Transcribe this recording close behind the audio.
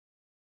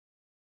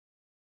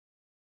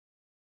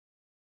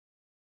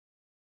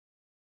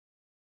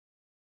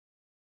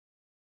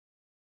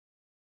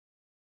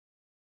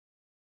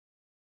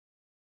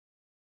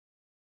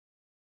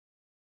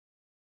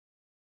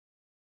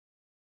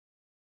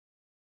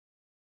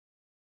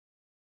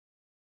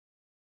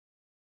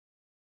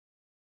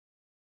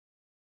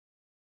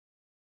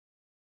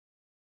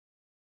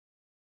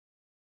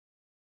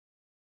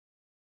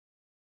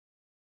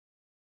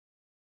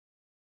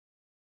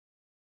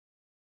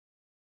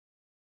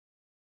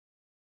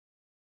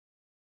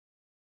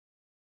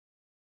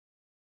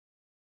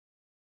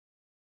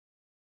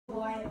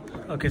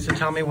Okay, so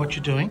tell me what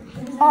you're doing.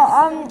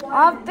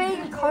 I've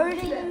been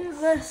coding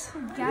this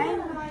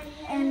game,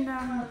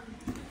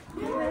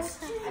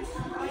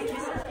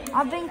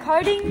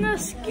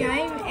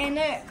 and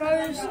it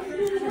goes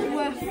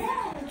with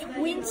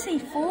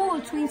 24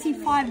 or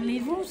 25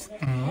 levels.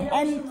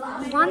 And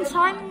one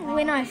time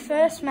when I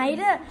first made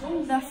it,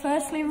 the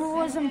first level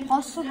was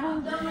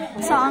impossible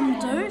to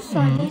undo. So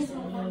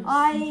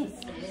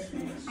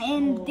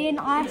then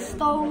I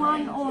stole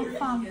one off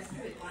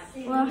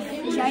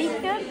with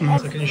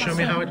Jacob. So can you show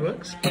me how it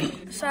works?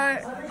 So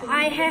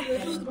I have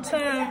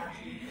to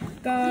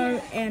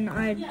go and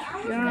I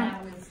jump.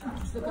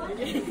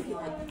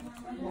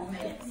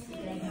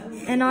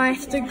 And I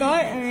have to go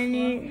and then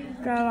you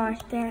go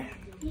like that.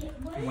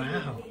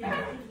 Wow.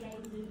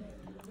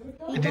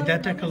 And did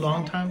that take a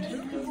long time to do?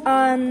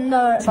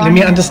 No. Let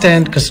me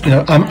understand, because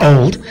I'm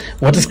old.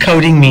 What does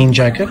coding mean,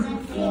 Jacob?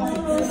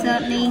 So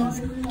it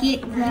means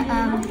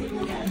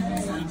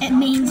it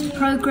means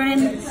program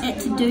it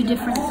to do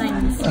different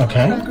things.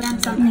 Okay. Program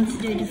something to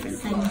do different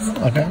things.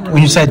 Okay.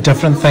 When you say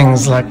different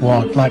things, like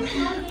what? Like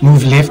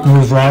move left,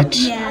 move right?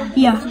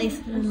 Yeah.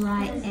 Left and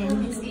right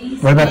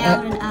and What about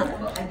down and up.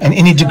 and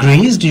any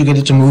degrees? Do you get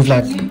it to move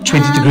like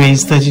 20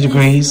 degrees, 30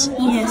 degrees?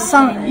 Yeah,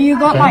 so you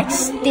got like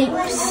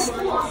steps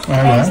Oh,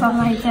 and yeah. stuff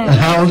like And that.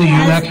 how old are you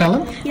now,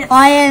 Callum?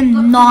 I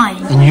am 9.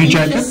 And you,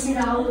 Jacob?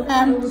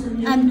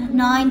 I'm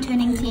 9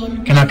 turning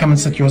 10. Can I come and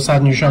sit your side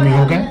and you show me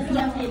your game?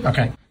 Yeah.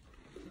 Okay.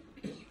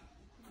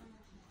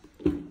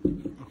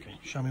 Okay,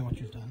 show me what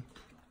you've done.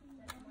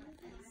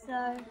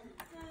 So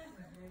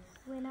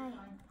when I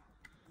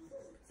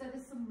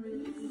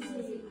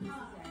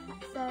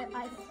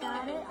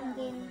started and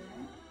then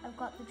I've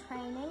got the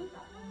training.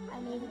 I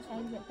need to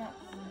change it back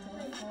to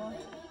before.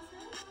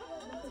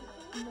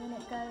 And then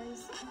it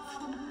goes.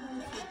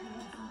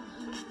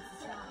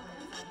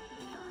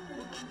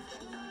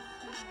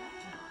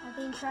 I've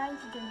been trying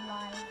to do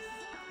lives.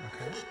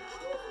 Okay.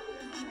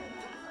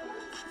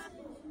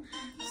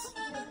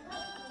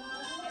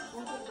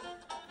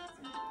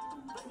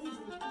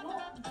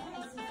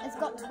 It's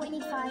got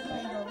 25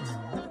 levels.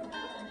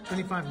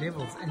 25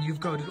 levels, and you've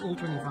coded all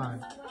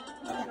 25.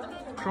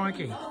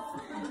 Crikey.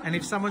 And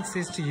if someone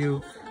says to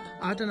you,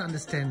 I don't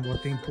understand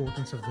what the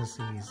importance of this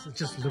is, it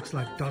just looks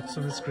like dots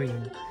on the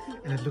screen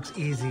and it looks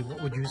easy,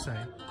 what would you say?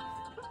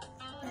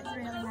 It's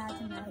really hard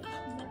to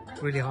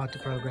make. Really hard to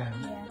program.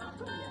 Yeah.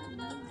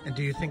 And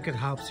do you think it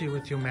helps you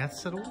with your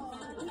maths at all?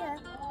 Yeah.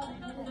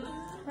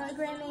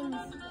 Programming.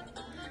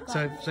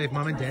 So if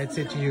mum and dad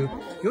said to you,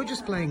 you're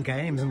just playing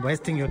games and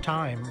wasting your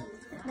time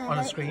on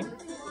a screen,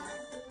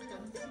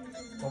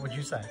 what would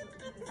you say?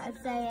 I'd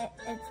say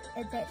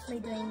it's actually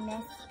doing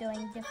maths,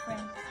 doing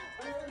different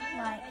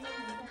like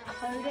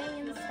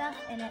coding and stuff,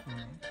 and it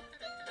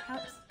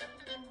helps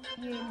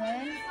you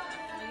learn.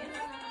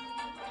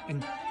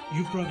 And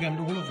you programmed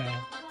all of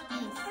that?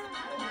 Yes.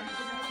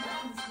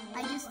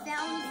 I just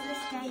found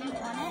this game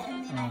on it,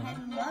 and then I had a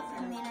look,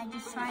 and then I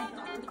just tried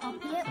to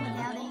copy it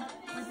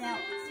without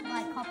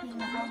like copying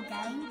the whole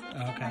game.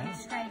 Okay. Like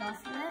straight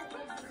off of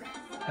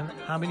it. And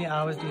how many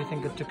hours do you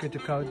think it took you to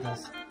code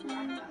this?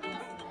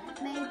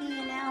 Maybe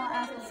an hour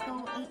after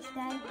school each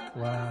day.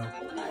 Wow.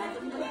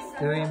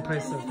 Very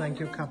impressive. Thank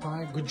you,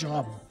 Kapai. Good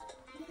job.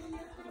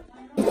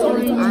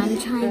 I'm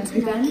trying to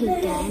make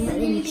a game, but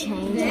then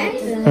change it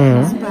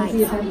to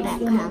sprites and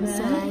background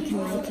so I can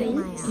make it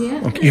my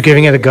own. Okay, you're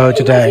giving it a go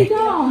today.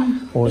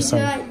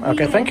 Awesome.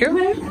 Okay, thank you.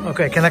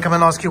 Okay, can I come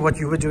and ask you what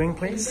you were doing,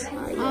 please?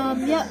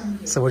 Yep.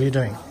 So what are you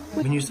doing?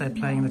 When you say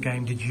playing the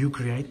game, did you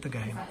create the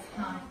game?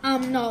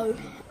 No.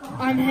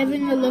 I'm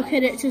having a look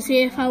at it to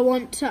see if I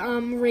want to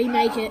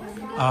remake it.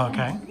 Oh,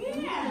 okay.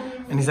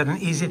 And is that an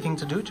easy thing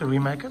to do, to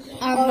remake it?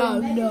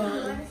 No.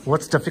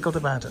 What's difficult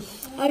about it?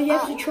 You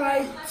have to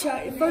try.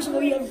 First of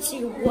all, you have to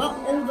see what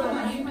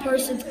older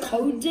person's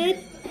code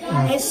did.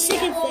 And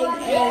second thing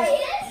is,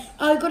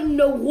 I got to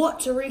know what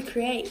to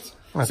recreate.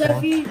 Okay. So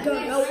if you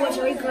don't know what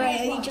to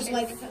recreate and you just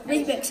like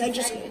remix, I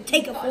just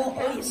take a fault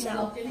on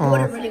yourself. It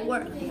wouldn't really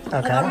work.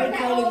 Like I'm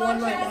recreating one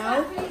right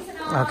now.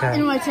 Okay.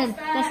 Anyway, Tim,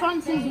 this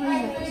one says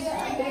remix.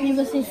 It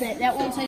never says that. That one says